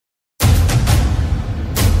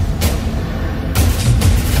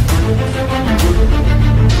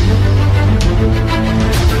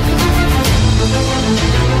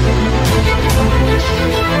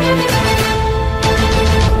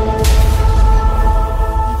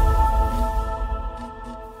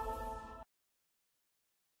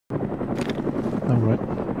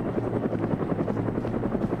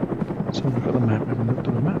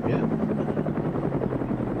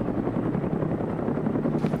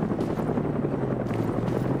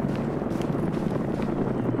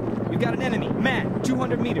got an enemy. Man,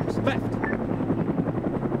 200 meters. Left.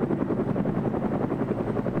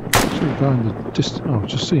 See a guy in the distance. Oh, I've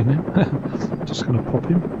just seen him. Just going to pop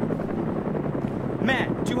him.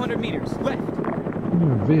 Man, 200 meters. Left.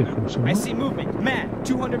 Near a vehicle somewhere. I see movement. Man,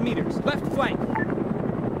 200 meters. Left flank.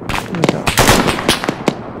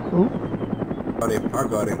 Oh. Got him. I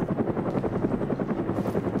got him.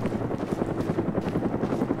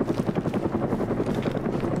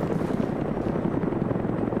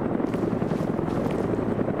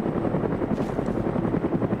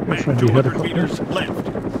 Man, 200 meters left.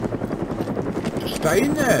 Just stay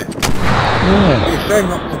in there. Yeah. You're saying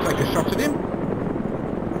not to take a shot at him?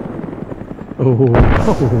 Oh.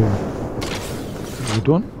 Good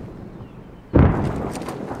one.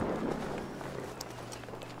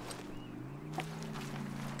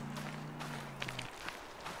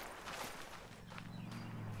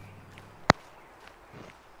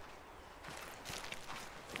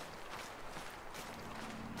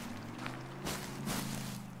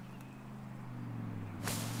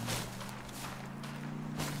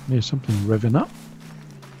 There's something revving up.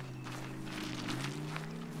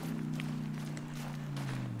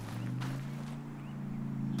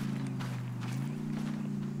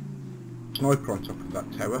 Sniper on top of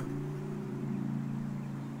that tower.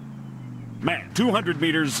 Man, 200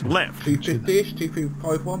 meters left. 250-ish,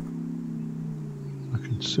 2351. I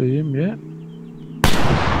can see him, yeah.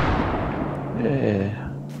 Yeah.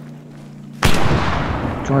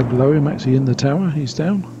 Guy below him actually in the tower, he's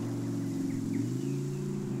down.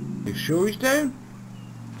 You sure he's down?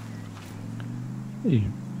 He...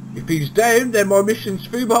 If he's down, then my mission's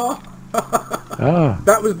FUBAR. Ah.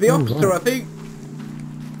 That was the officer, right. I think.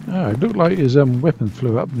 Oh, it looked like his weapon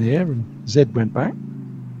flew up in the air and Zed went back.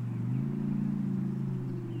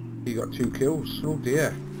 He got 2 kills. Oh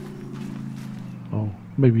dear. Oh,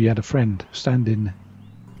 maybe he had a friend standing.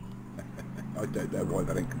 I don't know why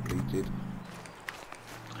that ain't completed.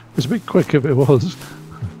 It was a bit quick if it was.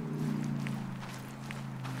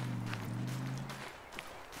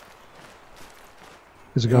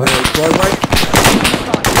 There's a guy.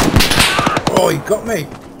 Oh, he got me.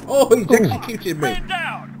 Oh, he's executed me. Man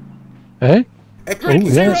down. Eh? Execute. Oh,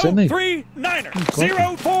 yes, isn't he? 3 Niner. Oh,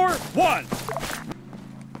 041.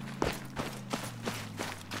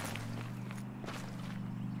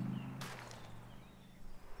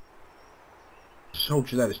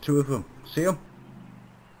 Soldier there, there's 2 of them. See them?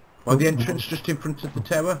 By the entrance just in front of the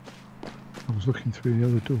tower. I was looking through the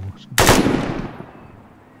other doors.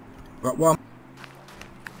 Got one.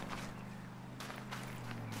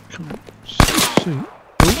 Can't see.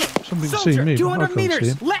 Oh, somebody can see me. 200 I can't meters. see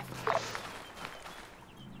him. Left.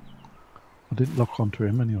 I didn't lock onto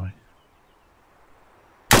him anyway.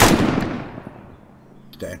 He's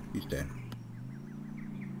down. He's down.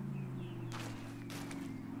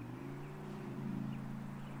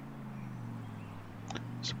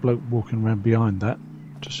 There's a bloke walking around behind that.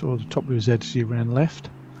 Just saw the top of his head as he ran left.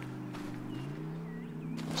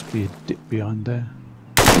 Must be a dip behind there.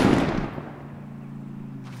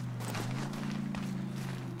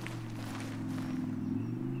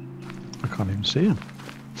 I can't even see him.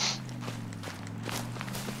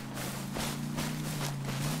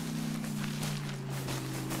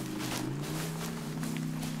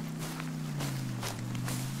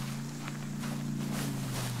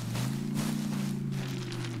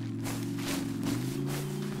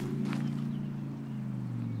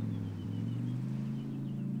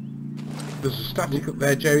 There's a static up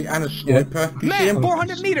there, Jerry, and a sniper. You see Man, him?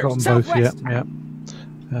 400 meters. Got 'em both, Southwest. yeah.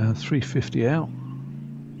 350 out.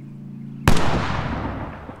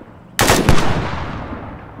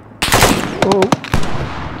 Oh,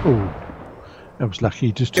 oh, that was lucky.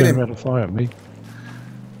 He just Get turned him. around and fired at me.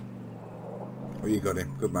 Oh, you got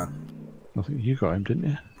him. Good man. I think you got him, didn't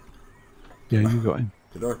you? Yeah, you got him.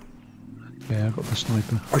 Did I? Yeah, I got the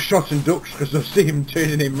sniper. I shot and ducked because I see him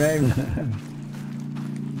turning him round.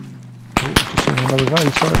 Oh, just seen another guy.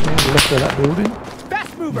 He's right there, the left of that building.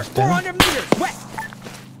 Fast mover. He's down. 400 meters. West.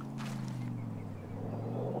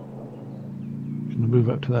 Gonna move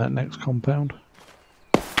up to that next compound.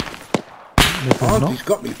 Maybe Oh, not. he's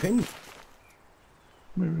got me pinned.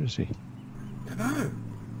 Where is he? Dunno.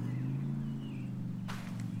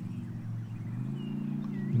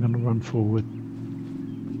 I'm gonna run forward.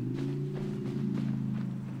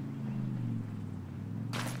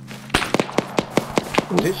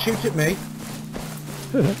 Did it shoot at me?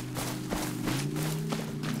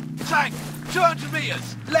 Tank. 200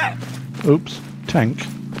 meters left. Oops, tank.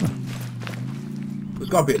 There's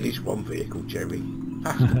got to be at least one vehicle, Jerry.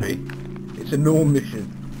 Has to be. It's a norm mission.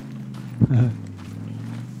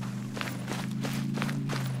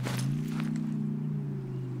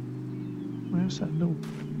 Where's that little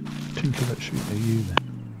tinker that's shooting at you then?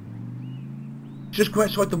 Just go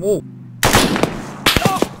outside the wall.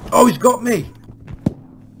 Oh, he's got me!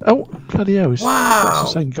 Oh, bloody hell. That's Wow!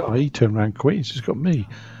 the same guy. He turned around quick. He's just got me.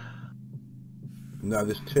 No,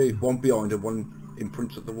 there's two. One behind and one in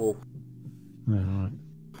front of the wall. Oh, right.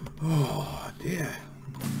 Oh, dear.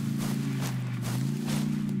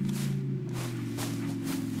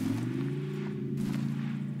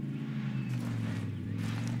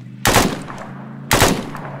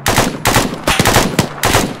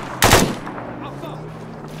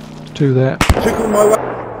 Two there. Took all my way.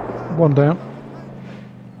 One down.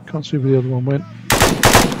 Can't see where the other one went. I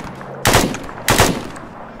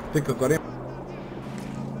think I've got him.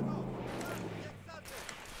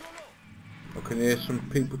 I can hear some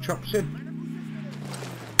people chops in.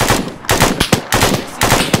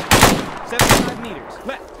 75 meters.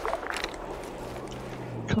 Left.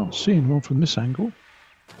 Can't see anyone from this angle.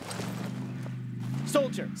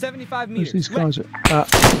 Soldier. 75 Where's meters. these left. guys?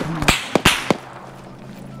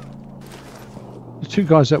 The two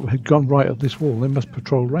guys that had gone right up this wall, they must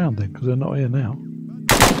patrol round then, because they're not here now.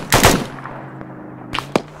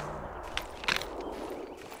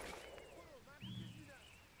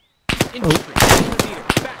 Infantry. 100 meters.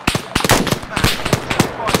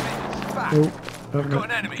 Back. Oh, Got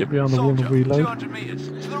an enemy. get behind the wall and Soldier, reload. 200 meters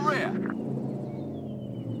to the rear.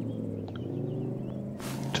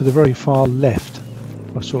 To the very far left,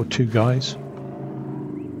 I saw two guys.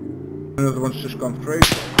 Another one's just gone through.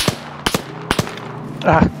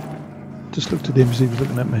 Ah! Just looked at him as he was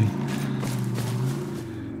looking at me.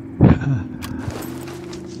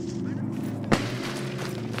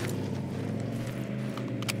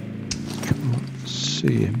 Can't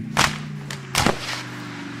see him.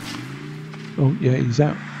 Oh yeah, he's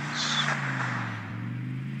out.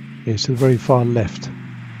 Yeah, to the very far left.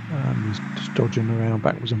 He's just dodging around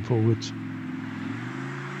backwards and forwards.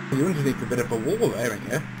 You're underneath a bit of a wall there, ain't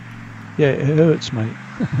you? Yeah, it hurts, mate.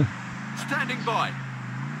 Standing by.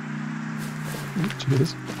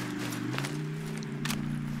 Cheers.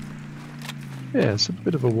 Yeah, it's a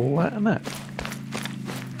bit of a wall, that and that.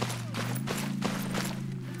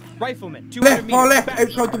 Rifleman. 200 Left, meters. far left, Back.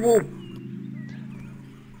 outside the wall.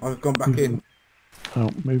 I've gone back in. Oh,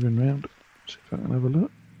 moving round. See if I can have a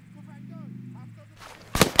look.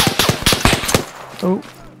 Oh.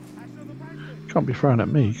 Can't be throwing at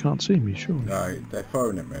me. You can't see me, surely. No, they're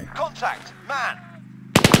firing at me. Contact. Man.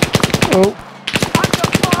 Oh. Under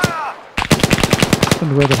fire.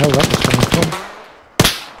 Wonder where the hell that was coming from.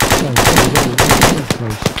 Oh, very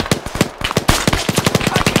close.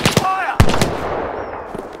 Taking fire.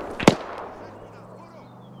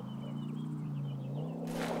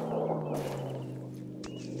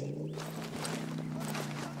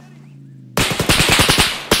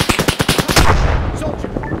 Soldier.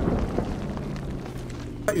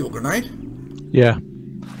 Is that your grenade? Yeah.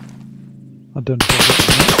 I don't know.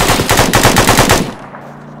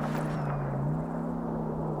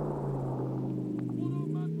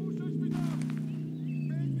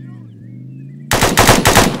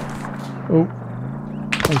 Oh,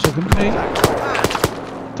 he's looking at me.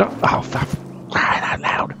 Oh, for crying out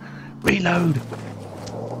loud! Reload!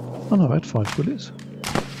 Oh no, I had 5 bullets.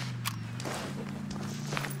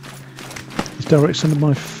 He's direct under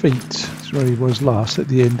my feet. That's where he was last, at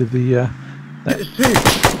the end of the. That There's two.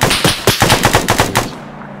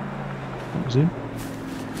 was him.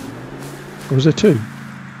 Or was there 2?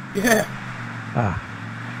 Yeah. Ah.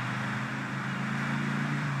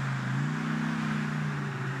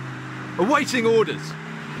 Awaiting orders.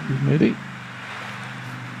 You ready?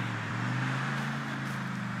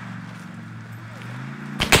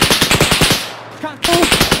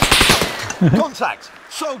 Contact.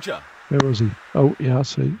 Soldier. Where was he? Oh, yeah, I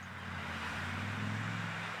see.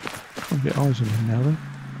 Can't get eyes on him now then.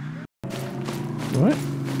 Right.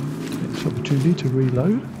 Take this opportunity to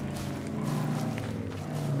reload.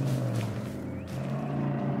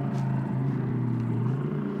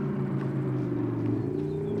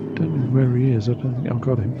 Don't know where he is. I don't think I've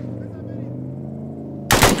got him.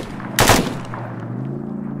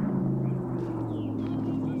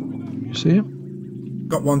 You see him?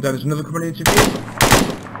 Got one down. There's another coming into view.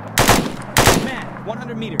 Man.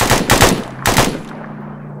 100 meters.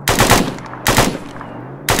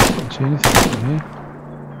 Can't see anything from here.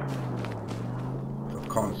 I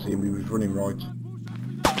can't see him. He was running right.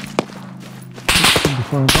 Somebody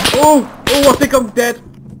firing back. Oh! Oh, I think I'm dead.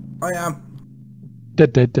 I am.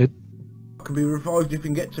 Dead, dead, dead. I can be revived if you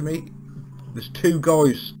can get to me. There's 2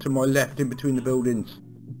 guys to my left in between the buildings.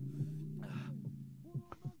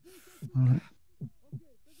 Alright.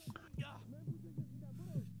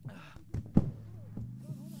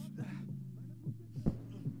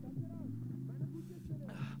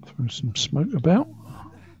 some smoke about.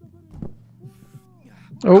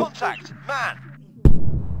 Oh, Contact, man.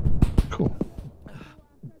 cool.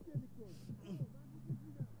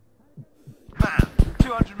 Man,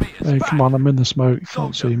 200 meters. Hey, back. come on, I'm in the smoke. You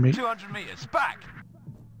can't Soldier, see me. 200 meters. Back.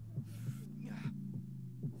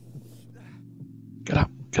 Get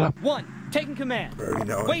up, get up. One. Taking command. Very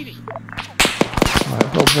nice. Waiting. Right,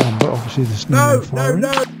 I've got one, but obviously there's no No, firing.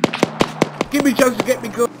 no. Give me a chance to get me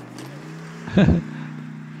good.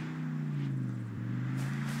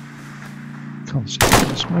 Can't see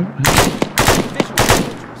the smoke. Visual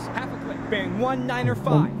soldiers. Half a click. Bearing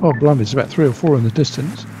 195. Oh, blimey, there's about 3 or 4 in the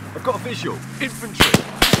distance. I've got a visual. Infantry.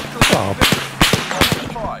 Oh,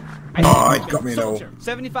 5. Oh, he's got me in all. Soldier.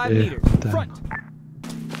 75 Yeah, meters. damn. Front.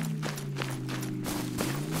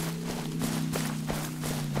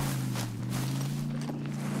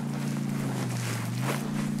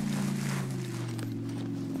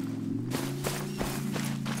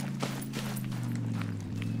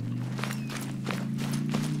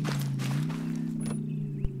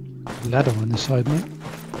 ladder on this side, mate.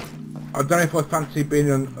 I don't know if I fancy being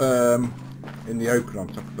in the open on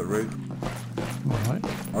top of the roof. Alright.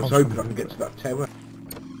 I was hoping I can get to that tower.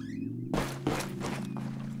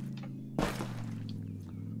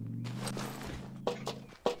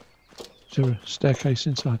 Is there a staircase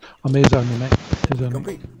inside? I'm here only, mate. Here's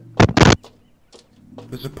only. Copy.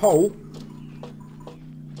 There's a pole.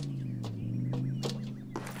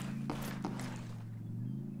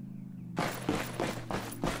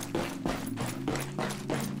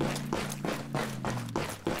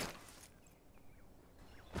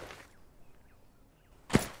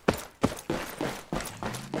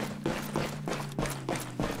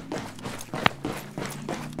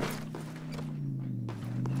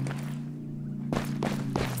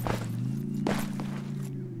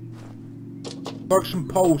 Like some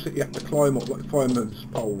poles that you have to climb up, like fireman's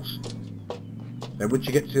poles. Then once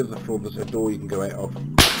you get to the other floor, there's a door you can go out of.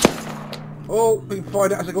 Oh, being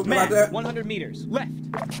fired at as I got the Man, ladder. 100 meters. Left.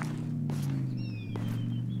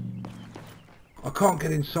 I can't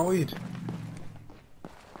get inside.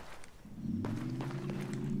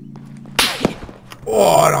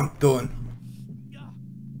 Oh, I'm done.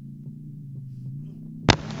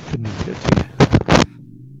 Couldn't even get to you.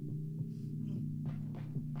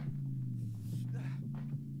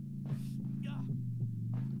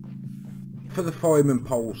 For the fireman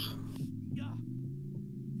poles.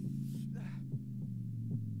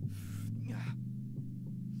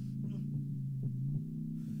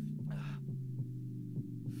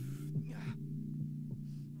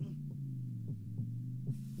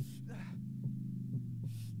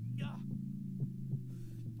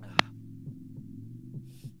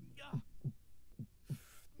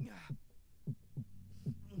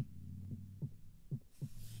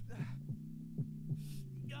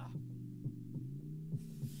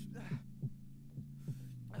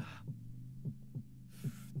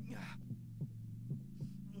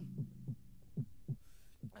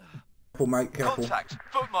 Careful, mate, careful. Contact.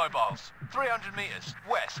 Foot mobiles. 300 meters.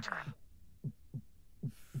 West.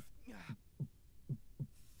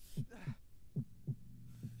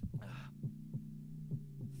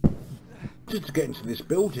 Just to get into this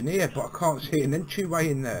building here, but I can't see an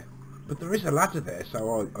entryway in there. But there is a ladder there,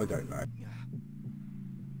 so I don't know.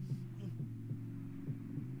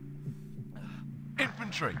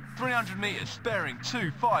 Infantry. 300 meters. Bearing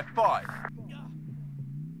 255.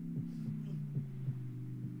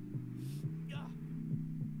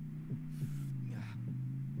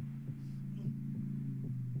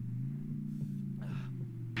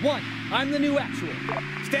 One. I'm the new actual.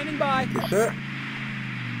 Standing by. Yes, sir.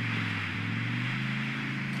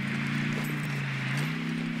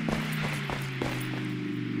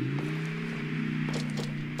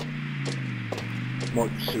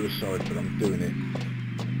 Might be suicide, but I'm doing it.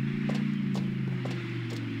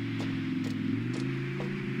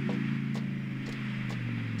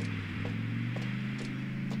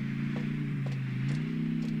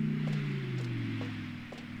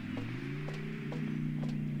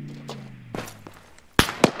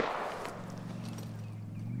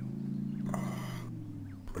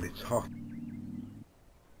 But it's hot.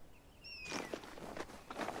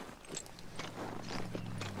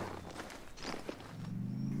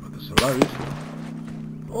 But there's a load.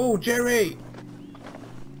 Oh, Jerry!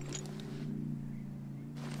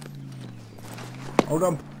 Hold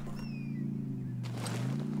on.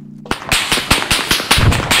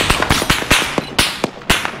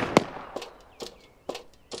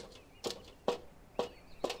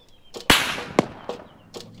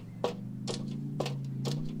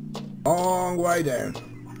 Long way down.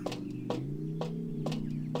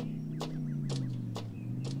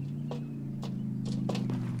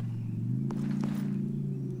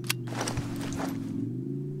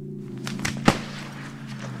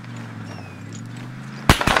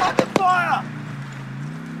 Under fire!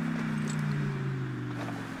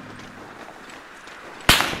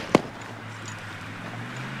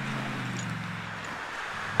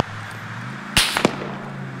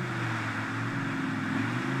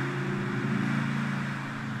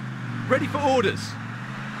 Ready for orders.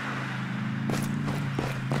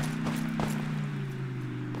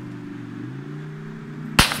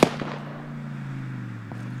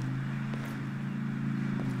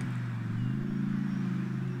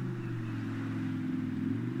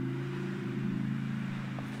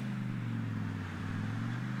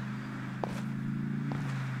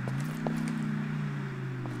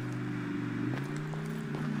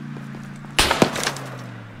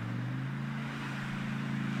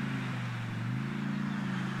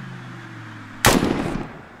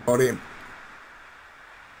 Got him.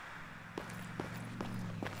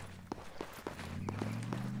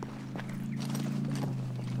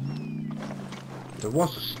 There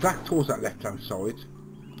was a stack towards that left hand side.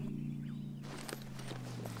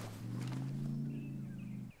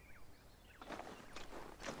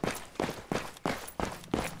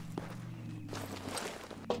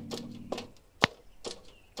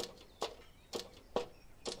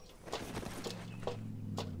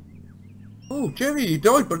 Oh, Jerry, you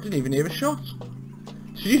died, but I didn't even hear a shot.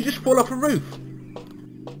 Did you just fall off a roof?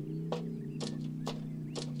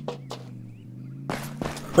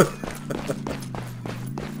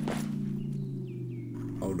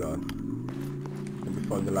 Hold on. Let me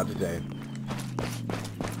find the ladder down.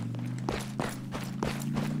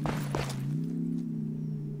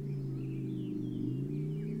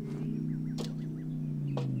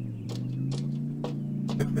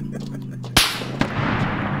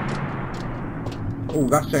 Oh,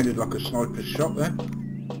 that sounded like a sniper's shot then.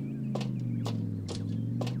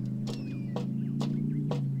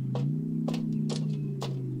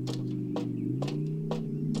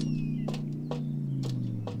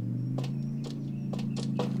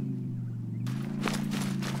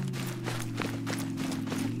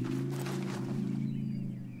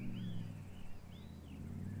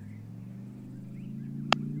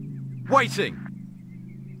 Waiting.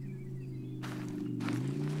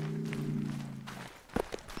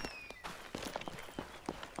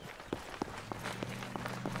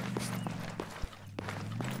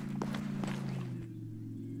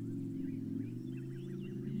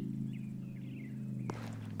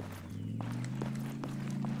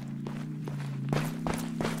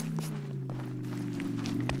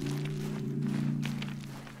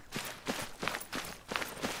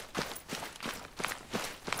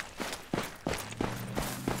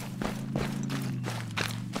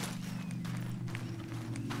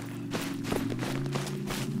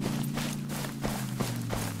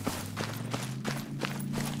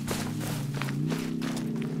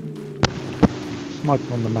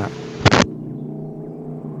 Sniper on the map.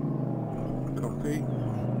 Copy.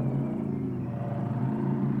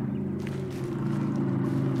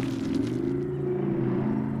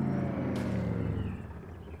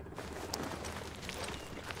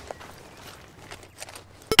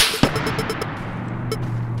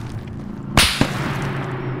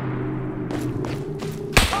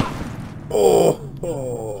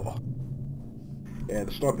 Oh! Yeah,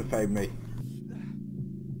 the sniper found me.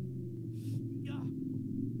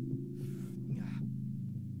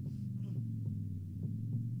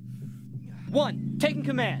 One, taking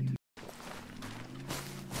command.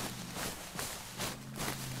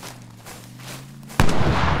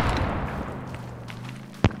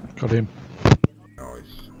 Got him.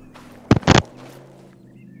 Nice.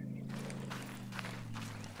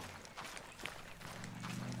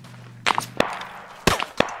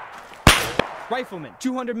 Rifleman,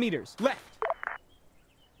 200 meters, left.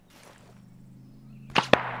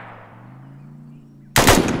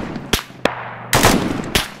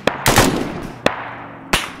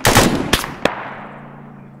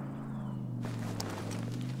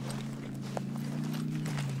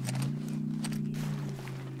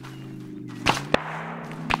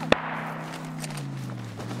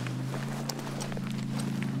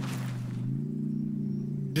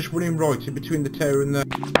 Just running right in between the tower and the...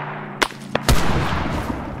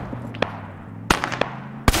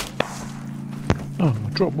 Oh, I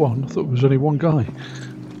dropped one. I thought it was only one guy.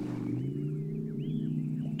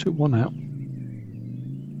 Took one out.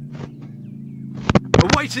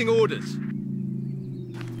 Awaiting orders.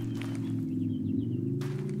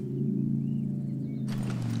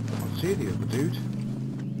 I see the other dude.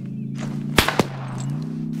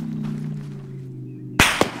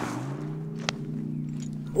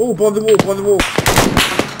 Oh, by the wall, by the wall.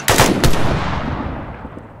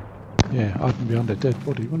 Yeah, hiding behind a dead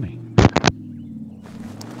body, wasn't he?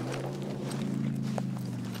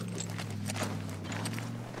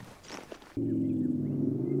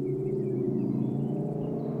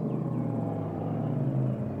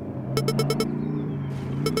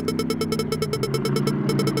 Sounds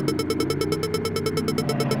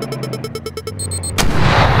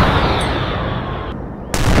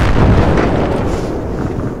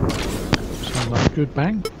like a good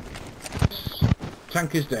bang.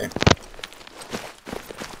 Tank is down.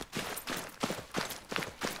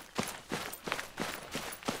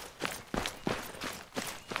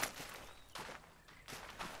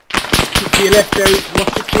 To your left, Derek.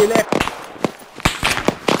 Watch it to your left.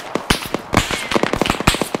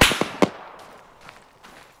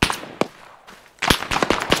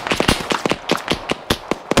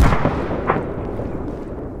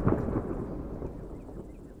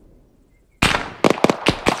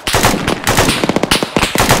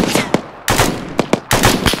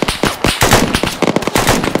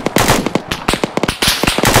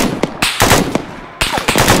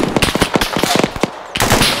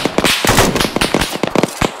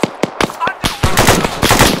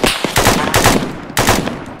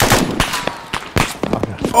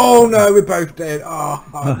 Oh no, we're both dead. Oh,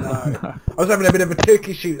 no. I was having a bit of a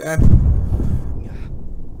turkey shoot then.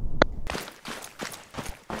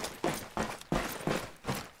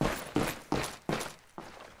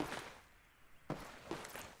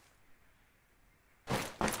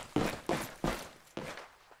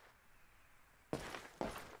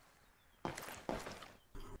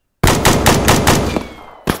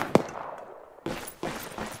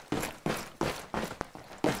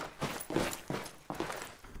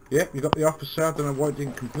 Yep, you got the officer. I don't know why it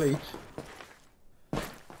didn't complete.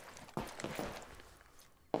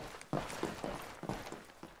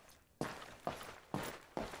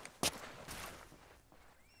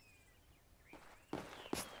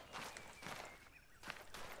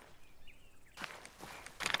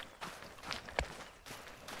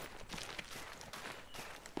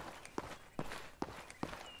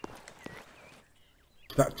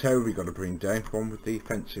 That tower we got to bring down, one with the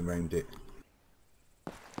fencing around it.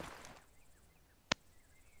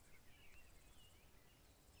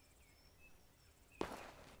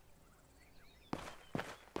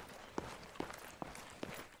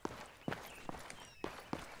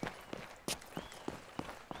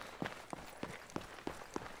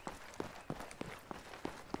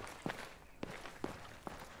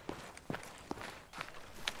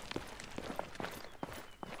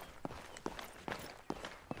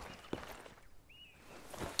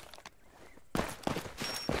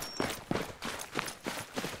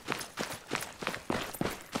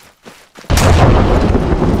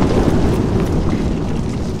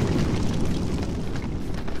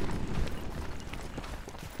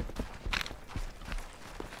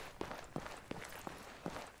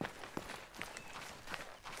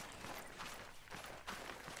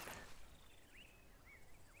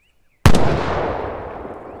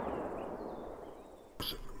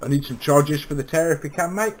 I need some charges for the tower if you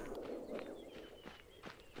can, mate.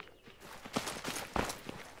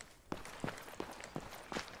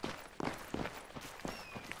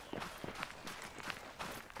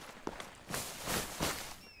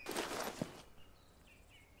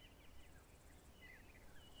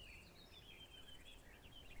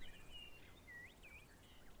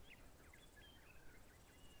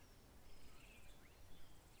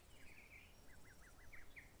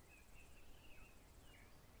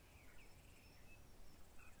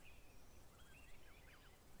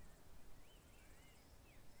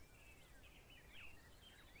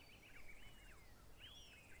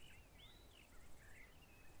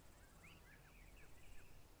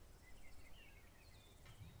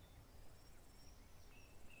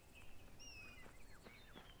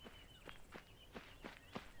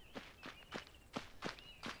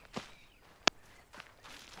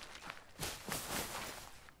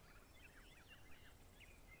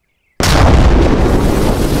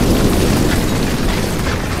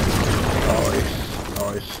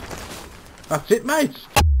 That's it, mate.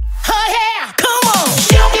 Oh yeah, come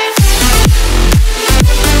on!